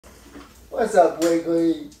What's up,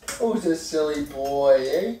 Wiggly? Who's this silly boy,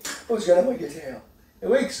 eh? Who's gonna wag your tail? Hey,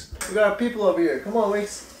 Winks, we got our people over here. Come on,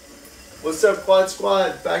 Winks. What's up, Quad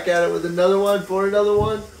Squad? Back at it with another one, for another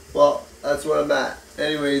one? Well, that's where I'm at.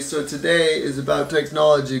 Anyways, so today is about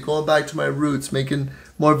technology. Going back to my roots, making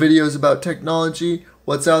more videos about technology,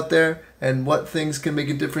 what's out there, and what things can make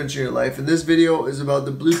a difference in your life. And this video is about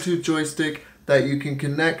the Bluetooth joystick that you can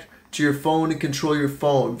connect to your phone and control your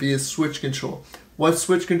phone via switch control. What's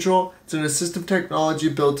switch control? It's an assistive technology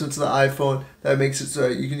built into the iPhone that makes it so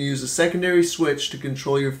you can use a secondary switch to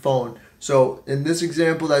control your phone. So in this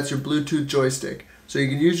example, that's your Bluetooth joystick. So you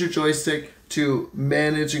can use your joystick to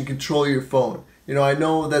manage and control your phone. You know, I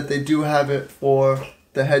know that they do have it for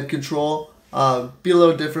the head control. Be a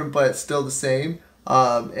little different, but it's still the same.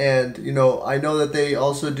 And you know, I know that they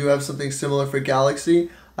also do have something similar for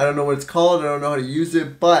Galaxy. I don't know what it's called. I don't know how to use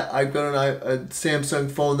it, but I've got a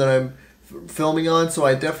Samsung phone that I'm filming on, so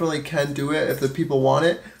I definitely can do it if the people want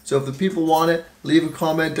it. So if the people want it, leave a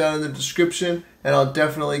comment down in the description, and I'll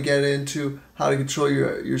definitely get into how to control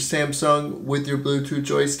your Samsung with your Bluetooth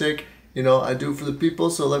joystick. You know, I do it for the people,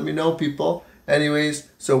 so let me know, people. Anyways,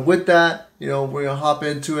 so with that, you know, we're gonna hop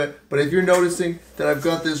into it. But if you're noticing that I've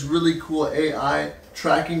got this really cool AI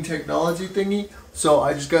tracking technology thingy, so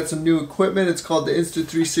I just got some new equipment. It's called the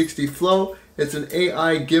Insta360 Flow. It's an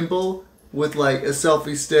AI gimbal with like a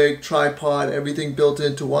selfie stick, tripod, everything built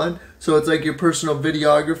into one. So it's like your personal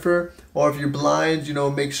videographer, or if you're blind, you know,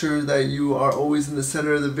 make sure that you are always in the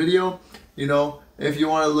center of the video. You know, if you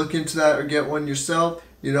want to look into that or get one yourself,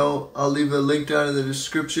 you know, I'll leave a link down in the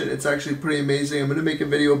description. It's actually pretty amazing. I'm going to make a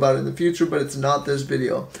video about it in the future, but it's not this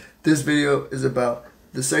video. This video is about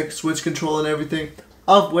the switch control and everything,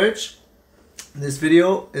 of which this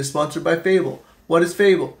video is sponsored by Fable. What is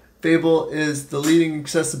Fable? Fable is the leading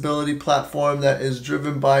accessibility platform that is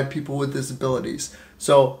driven by people with disabilities.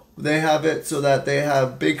 So they have it so that they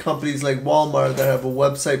have big companies like Walmart that have a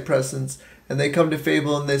website presence, and they come to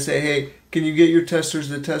Fable and they say, hey, can you get your testers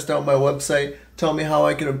to test out my website? Tell me how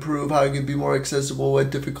I can improve, how I can be more accessible,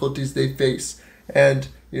 what difficulties they face. And,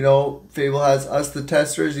 you know, Fable has us, the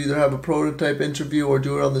testers, either have a prototype interview or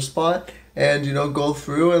do it on the spot, and, you know, go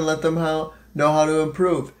through and let them know how to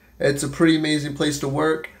improve. It's a pretty amazing place to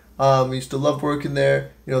work. I used to love working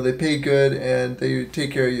there. You know, they pay good and they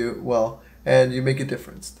take care of you well, and you make a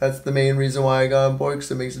difference. That's the main reason why I got on board,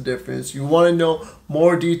 because it makes a difference. You want to know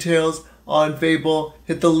more details on Fable,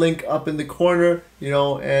 hit the link up in the corner, you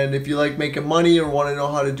know, and if you like making money or want to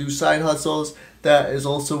know how to do side hustles, that is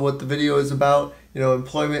also what the video is about. You know,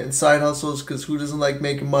 employment and side hustles, because who doesn't like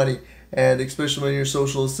making money? And especially when you're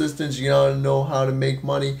social assistants, you gotta know how to make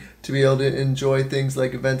money to be able to enjoy things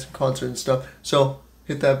like events and concerts and stuff. So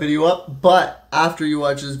hit that video up. But after you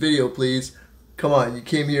watch this video, please, come on, you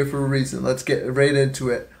came here for a reason. Let's get right into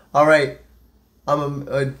it. All right, I'm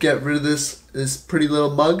gonna get rid of this pretty little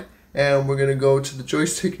mug, and we're gonna go to the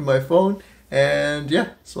joystick in my phone. And yeah,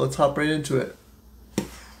 so let's hop right into it.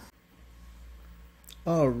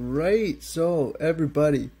 All right, so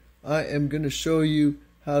everybody, I am gonna show you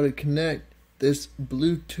how to connect this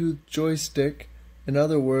Bluetooth joystick, in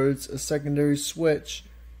other words, a secondary switch,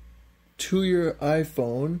 to your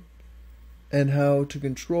iPhone, and how to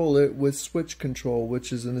control it with switch control,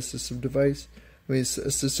 which is an assistive device. I mean, it's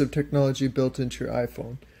assistive technology built into your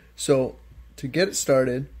iPhone. So to get it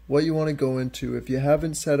started, what you want to go into, if you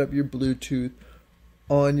haven't set up your Bluetooth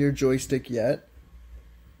on your joystick yet,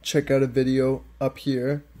 check out a video up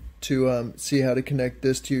here to see how to connect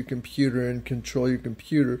this to your computer and control your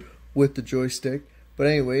computer with the joystick. But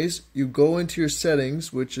anyways, you go into your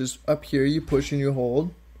settings, which is up here. You push and you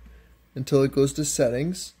hold until it goes to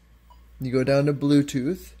settings. You go down to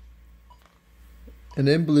Bluetooth, and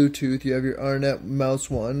in Bluetooth you have your RNet mouse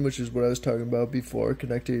 1, which is what I was talking about before,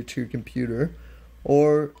 connected to your computer.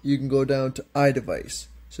 Or you can go down to iDevice.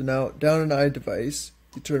 So now down in iDevice,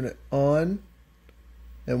 you turn it on,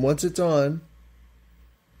 and once it's on,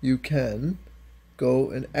 you can go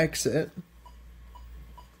and exit,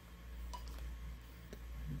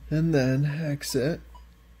 and then exit.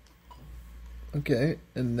 Okay,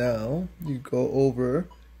 and now you go over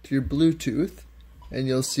to your Bluetooth and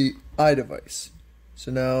you'll see iDevice. So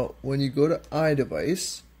now when you go to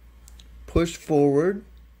iDevice, push forward,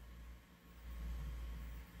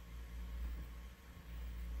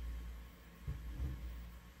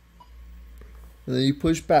 and then you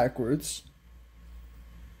push backwards,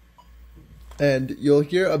 and you'll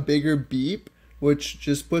hear a bigger beep, which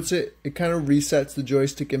just puts it kind of resets the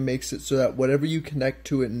joystick and makes it so that whatever you connect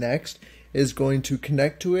to it next is going to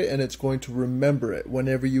connect to it, and it's going to remember it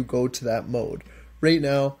whenever you go to that mode. Right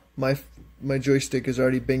now, my my joystick has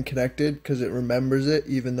already been connected because it remembers it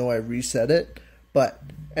even though I reset it. But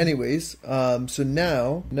anyways, so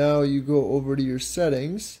now you go over to your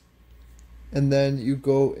settings, and then you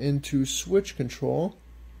go into switch control,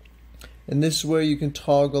 and this is where you can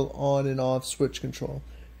toggle on and off switch control.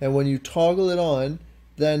 And when you toggle it on,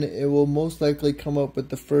 then it will most likely come up with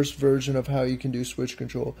the first version of how you can do switch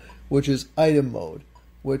control, which is item mode,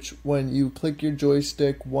 which when you click your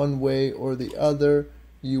joystick one way or the other,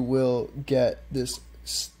 you will get this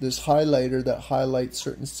highlighter that highlights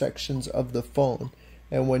certain sections of the phone.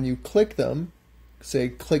 And when you click them, say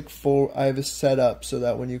click forward, I have it set up so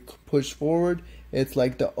that when you push forward, it's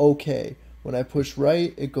like the OK. When I push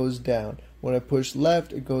right, it goes down. When I push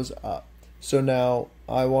left, it goes up. So now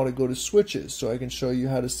I want to go to switches, so I can show you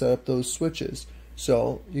how to set up those switches.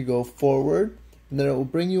 So you go forward, and then it will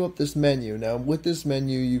bring you up this menu. Now with this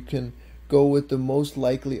menu, you can go with the most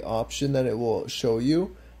likely option that it will show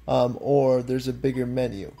you, or there's a bigger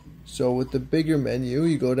menu. So with the bigger menu,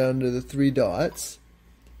 you go down to the 3 dots,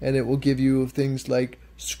 and it will give you things like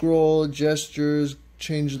scroll, gestures,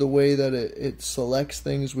 change the way that it selects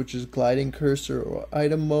things, which is gliding cursor or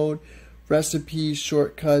item mode, recipes,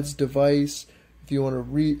 shortcuts, device. If you want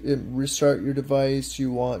to restart your device,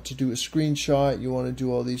 you want to do a screenshot, you want to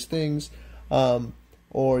do all these things,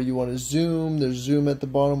 or you want to zoom, there's zoom at the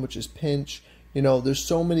bottom, which is pinch. You know, there's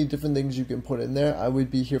so many different things you can put in there. I would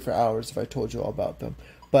be here for hours if I told you all about them.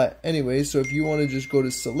 But anyway, so if you want to just go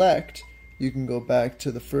to select, you can go back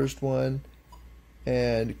to the first one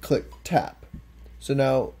and click tap. So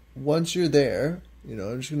now once you're there, you know,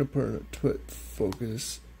 I'm just going to put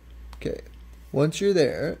focus. Okay, once you're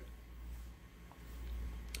there,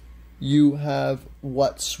 you have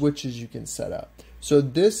what switches you can set up. So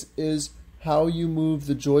this is how you move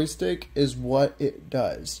the joystick, is what it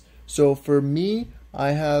does. So for me,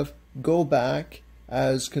 I have go back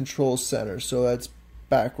as control center, so that's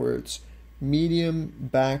backwards. Medium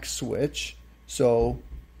back switch, so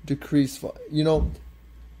decrease. You know,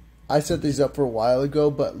 I set these up for a while ago,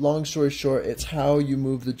 but long story short, it's how you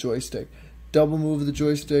move the joystick. Double move the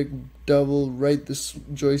joystick, double right the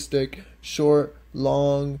joystick, short,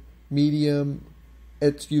 long, medium.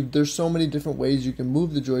 There's so many different ways you can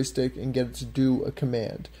move the joystick and get it to do a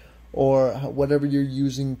command, or whatever you're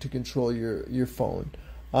using to control your phone.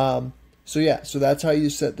 So yeah, so that's how you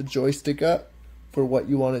set the joystick up for what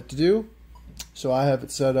you want it to do. So I have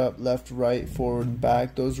it set up left, right, forward, and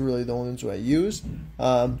back. Those are really the only ones I use.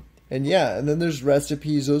 And yeah, and then there's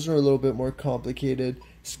recipes. Those are a little bit more complicated.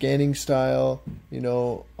 Scanning style, you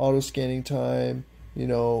know, auto scanning time, you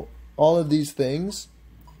know, all of these things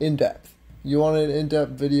in depth. You want an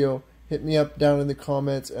in-depth video, hit me up down in the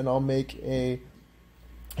comments and I'll make a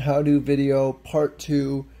how-to video part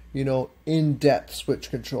 2, you know, in-depth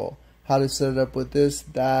switch control. How to set it up with this,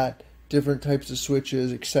 that, different types of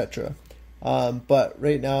switches, etc. But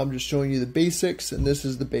right now I'm just showing you the basics, and this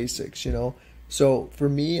is the basics, you know. So for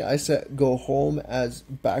me, I set go home as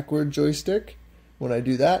backward joystick. When I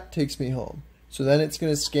do that, it takes me home. So then it's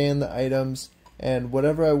going to scan the items, and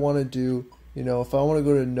whatever I want to do, you know, if I want to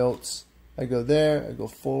go to notes, I go there, I go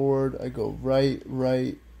forward, I go right,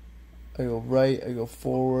 right, I go right, I go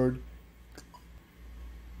forward.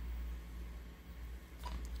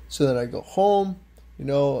 So then I go home, you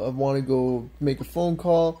know, I want to go make a phone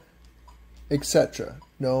call, etc.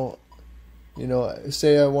 You know,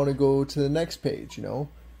 say I want to go to the next page, you know.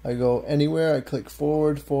 I go anywhere, I click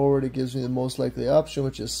forward, it gives me the most likely option,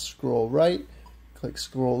 which is scroll right. Click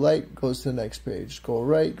scroll right, goes to the next page. Scroll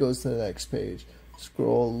right, goes to the next page.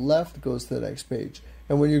 Scroll left, goes to the next page.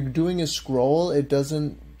 And when you're doing a scroll, it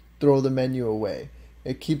doesn't throw the menu away.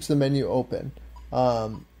 It keeps the menu open.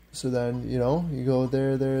 So then, you know, you go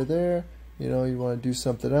there, you know, you want to do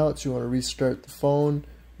something else, you want to restart the phone,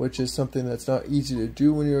 which is something that's not easy to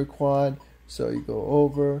do when you're a quad. So you go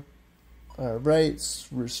over, alright,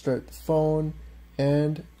 restart the phone,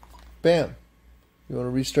 and bam. You want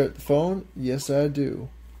to restart the phone? Yes, I do.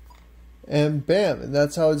 And bam, and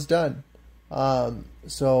that's how it's done.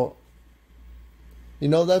 So, you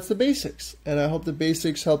know, that's the basics, and I hope the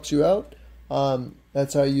basics helps you out.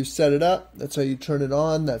 That's how you set it up, that's how you turn it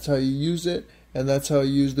on, that's how you use it, and that's how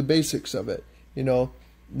you use the basics of it. You know,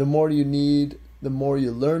 the more you need, the more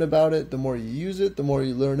you learn about it, the more you use it, the more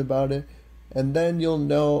you learn about it, and then you'll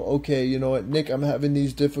know, okay, you know what, Nick, I'm having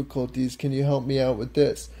these difficulties, can you help me out with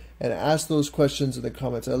this? And ask those questions in the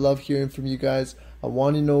comments. I love hearing from you guys. I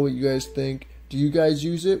want to know what you guys think. Do you guys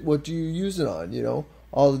use it? What do you use it on? You know,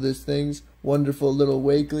 all of these things. Wonderful little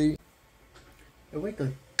Wakely. Hey,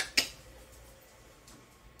 Wakely.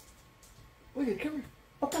 Wakely, come here.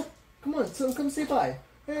 Up, up. Come on, so come say bye.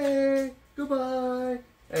 Hey, goodbye.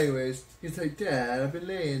 Anyways, he's like, Dad, I've been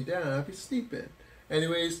laying down, I've been sleeping.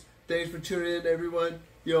 Anyways, thanks for tuning in, everyone.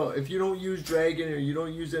 Yo, if you don't use Dragon or you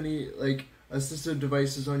don't use any like assistive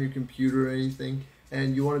devices on your computer or anything,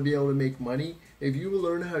 and you want to be able to make money, if you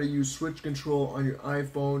learn how to use switch control on your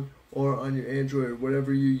iPhone or on your Android or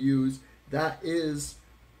whatever you use, that is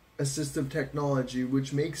assistive technology,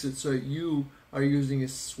 which makes it so that you are using a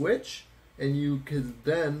switch and you could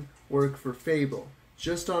then work for Fable.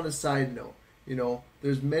 Just on a side note, you know,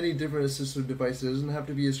 there's many different assistive devices. It doesn't have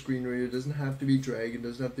to be a screen reader, it doesn't have to be Dragon, it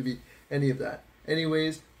doesn't have to be any of that.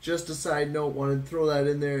 Anyways, just a side note, wanted to throw that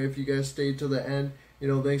in there if you guys stayed till the end. You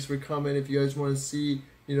know, thanks for coming. If you guys want to see,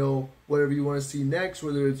 you know, whatever you want to see next,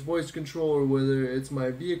 whether it's voice control or whether it's my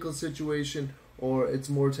vehicle situation or it's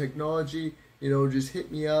more technology, you know, just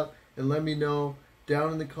hit me up and let me know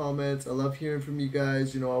down in the comments. I love hearing from you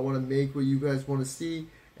guys. You know, I want to make what you guys want to see.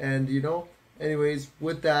 And, you know, anyways,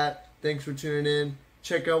 with that, thanks for tuning in.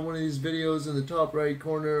 Check out one of these videos in the top right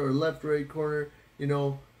corner or left right corner. You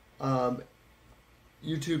know,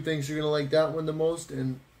 YouTube thinks you're going to like that one the most,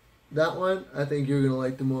 and that one I think you're going to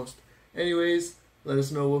like the most. Anyways, let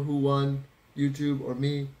us know who won, YouTube or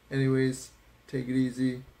me. Anyways, take it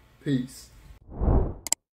easy. Peace.